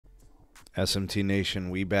SMT Nation,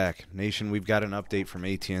 we back. Nation, we've got an update from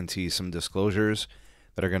AT&T, some disclosures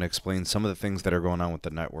that are going to explain some of the things that are going on with the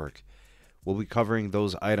network. We'll be covering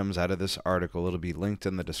those items out of this article. It'll be linked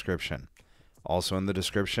in the description. Also in the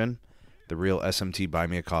description, the real SMT Buy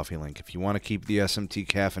Me a Coffee link. If you want to keep the SMT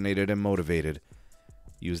caffeinated and motivated,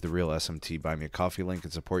 use the real SMT Buy Me a Coffee link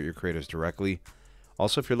and support your creators directly.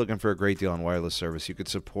 Also, if you're looking for a great deal on wireless service, you could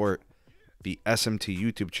support the SMT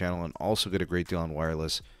YouTube channel and also get a great deal on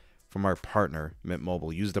wireless from our partner,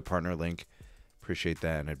 mmWave. Use the partner link. Appreciate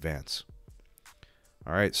that in advance.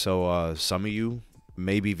 All right, so some of you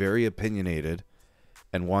may be very opinionated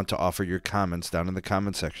and want to offer your comments down in the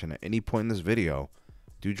comment section. At any point in this video,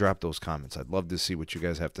 do drop those comments. I'd love to see what you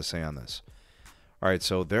guys have to say on this. All right,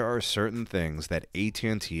 so there are certain things that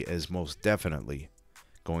AT&T is most definitely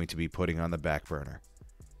going to be putting on the back burner.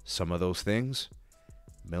 Some of those things,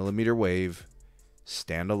 mmWave,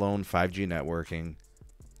 standalone 5G networking,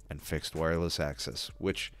 and fixed wireless access,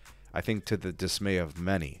 which I think to the dismay of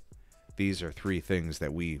many, these are three things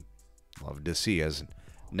that we love to see as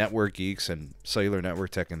network geeks and cellular network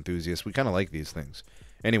tech enthusiasts. We kind of like these things.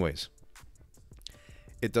 Anyways,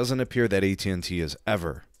 it doesn't appear that AT&T is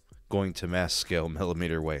ever going to mass scale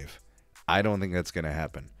mmWave. I don't think that's going to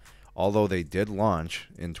happen. Although they did launch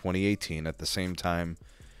in 2018 at the same time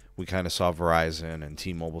we kind of saw Verizon and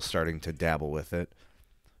T-Mobile starting to dabble with it.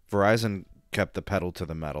 Verizon kept the pedal to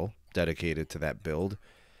the metal, dedicated to that build,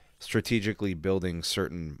 strategically building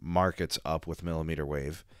certain markets up with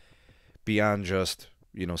mmWave beyond just,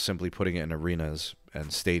 simply putting it in arenas and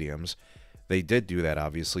stadiums. They did do that,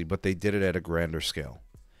 obviously, but they did it at a grander scale.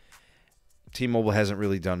 T-Mobile hasn't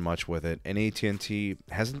really done much with it, and AT&T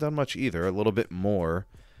hasn't done much either, a little bit more,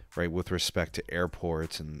 right, with respect to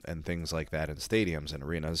airports and things like that, and stadiums and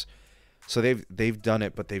arenas. So they've done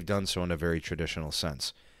it, but they've done so in a very traditional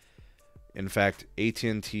sense. In fact,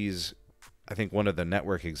 AT&T's, I think one of the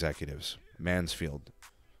network executives, Mansfield,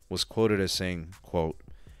 was quoted as saying, quote,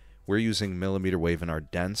 "We're using mmWave in our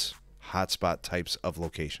dense, hotspot types of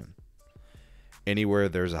location. Anywhere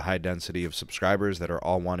there's a high density of subscribers that are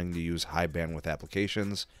all wanting to use high bandwidth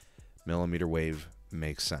applications, mmWave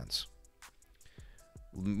makes sense."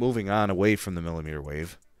 Moving on away from the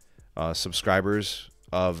mmWave, subscribers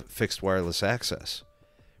of fixed wireless access,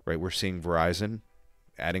 right? We're seeing Verizon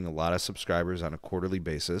adding a lot of subscribers on a quarterly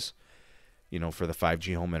basis, for the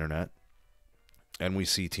 5G home internet. And we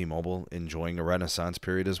see T-Mobile enjoying a renaissance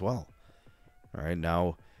period as well. All right,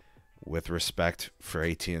 now, with respect for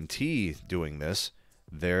AT&T doing this,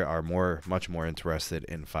 they are much more interested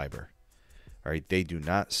in fiber. All right, they do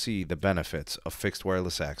not see the benefits of fixed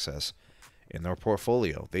wireless access in their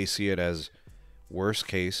portfolio. They see it as worst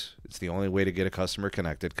case. It's the only way to get a customer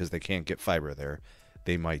connected because they can't get fiber there.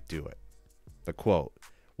 They might do it. The quote,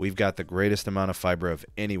 "We've got the greatest amount of fiber of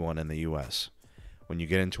anyone in the U.S. When you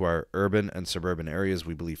get into our urban and suburban areas,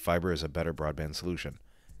 we believe fiber is a better broadband solution."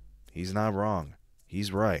 He's not wrong.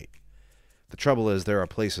 He's right. The trouble is there are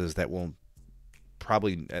places that will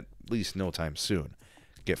probably, at least no time soon,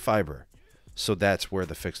 get fiber. So that's where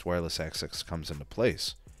the fixed wireless access comes into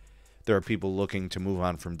place. There are people looking to move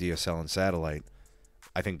on from DSL and satellite.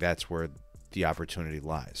 I think that's where the opportunity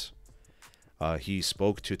lies. He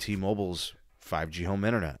spoke to T-Mobile's 5G home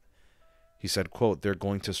internet. He said, quote, "They're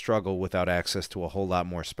going to struggle without access to a whole lot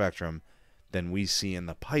more spectrum than we see in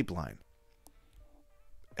the pipeline."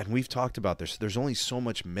 And we've talked about this. There's only so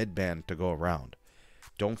much mid-band to go around.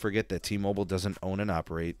 Don't forget that T-Mobile doesn't own and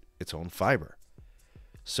operate its own fiber.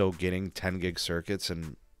 So getting 10 gig circuits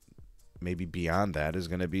and maybe beyond that is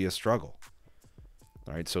going to be a struggle.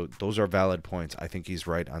 All right, so those are valid points. I think he's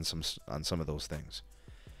right on some of those things.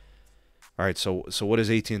 All right, so what is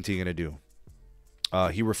AT&T going to do?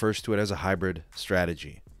 He refers to it as a hybrid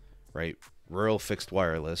strategy, right? Rural fixed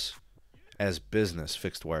wireless as business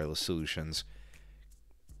fixed wireless solutions,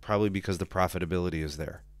 probably because the profitability is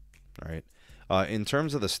there, all right? In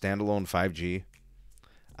terms of the standalone 5G,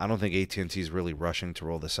 I don't think AT&T is really rushing to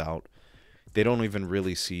roll this out. They don't even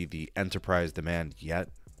really see the enterprise demand yet,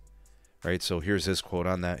 right? So here's his quote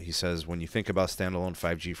on that. He says, "When you think about standalone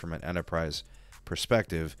 5G from an enterprise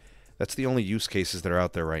perspective, that's the only use cases that are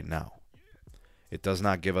out there right now. It does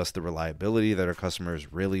not give us the reliability that our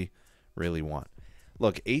customers really, really want."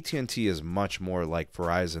 Look, AT&T is much more like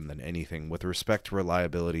Verizon than anything. With respect to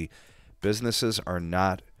reliability, businesses are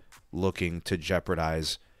not looking to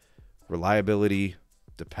jeopardize reliability,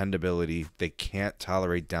 dependability. They can't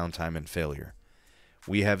tolerate downtime and failure.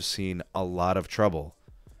 We have seen a lot of trouble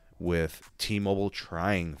with T-Mobile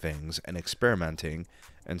trying things and experimenting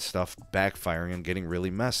and stuff backfiring and getting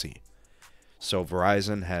really messy. So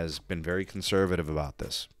Verizon has been very conservative about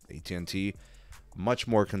this. AT&T much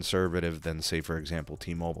more conservative than, say, for example,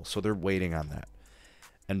 T-Mobile. So they're waiting on that.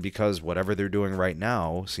 And because whatever they're doing right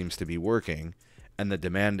now seems to be working and the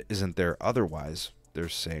demand isn't there otherwise, they're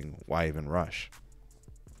saying, why even rush?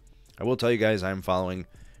 I will tell you guys, I'm following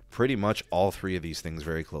pretty much all three of these things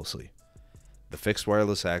very closely. The fixed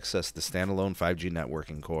wireless access, the standalone 5G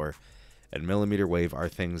networking core, and mmWave are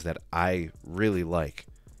things that I really like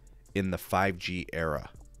in the 5G era,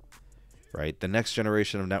 right? The next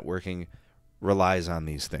generation of networking relies on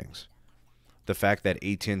these things. The fact that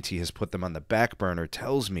AT&T has put them on the back burner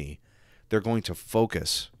tells me they're going to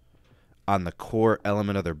focus on the core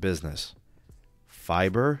element of their business,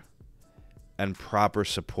 fiber and proper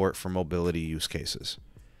support for mobility use cases.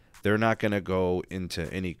 They're not going to go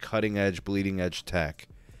into any cutting edge, bleeding edge tech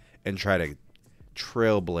and try to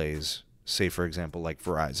trailblaze, say, for example, like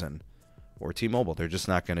Verizon or T-Mobile. They're just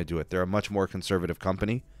not going to do it. They're a much more conservative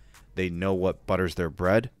company. They know what butters their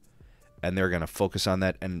bread, and they're going to focus on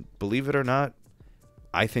that. And believe it or not,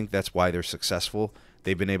 I think that's why they're successful.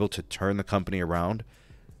 They've been able to turn the company around.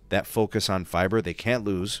 That focus on fiber, they can't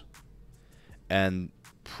lose, and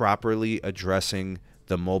properly addressing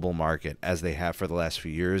the mobile market as they have for the last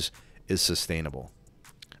few years is sustainable.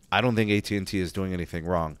 I don't think AT&T is doing anything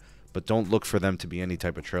wrong, but don't look for them to be any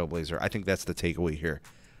type of trailblazer. I think that's the takeaway here.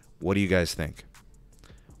 What do you guys think?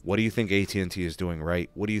 What do you think AT&T is doing right?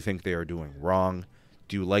 What do you think they are doing wrong?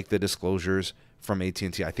 Do you like the disclosures from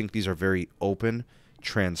AT&T? I think these are very open,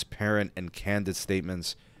 transparent, and candid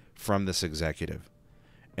statements from this executive.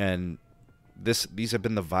 And these have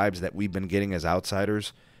been the vibes that we've been getting as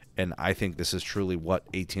outsiders, and I think this is truly what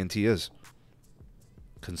AT&T is.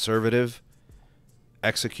 Conservative,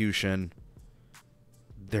 execution.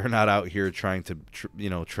 They're not out here trying to,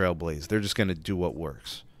 trailblaze. They're just going to do what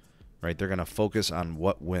works, right? They're going to focus on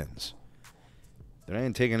what wins. They're not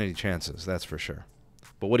even taking any chances, that's for sure.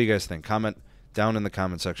 But what do you guys think? Comment down in the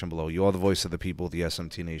comment section below. You are the voice of the people, the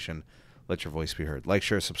SMT Nation. Let your voice be heard. Like,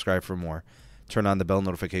 share, subscribe for more. Turn on the bell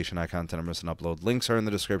notification icon to never miss an upload. Links are in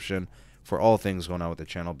the description for all things going on with the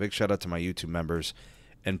channel. Big shout out to my YouTube members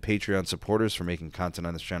and Patreon supporters for making content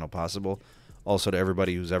on this channel possible. Also to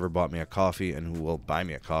everybody who's ever bought me a coffee and who will buy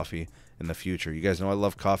me a coffee in the future. You guys know I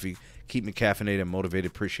love coffee. Keep me caffeinated and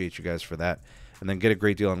motivated. Appreciate you guys for that. And then get a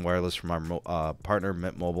great deal on wireless from our partner,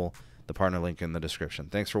 Mint Mobile. The partner link in the description.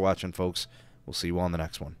 Thanks for watching, folks. We'll see you all in the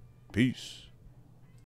next one. Peace.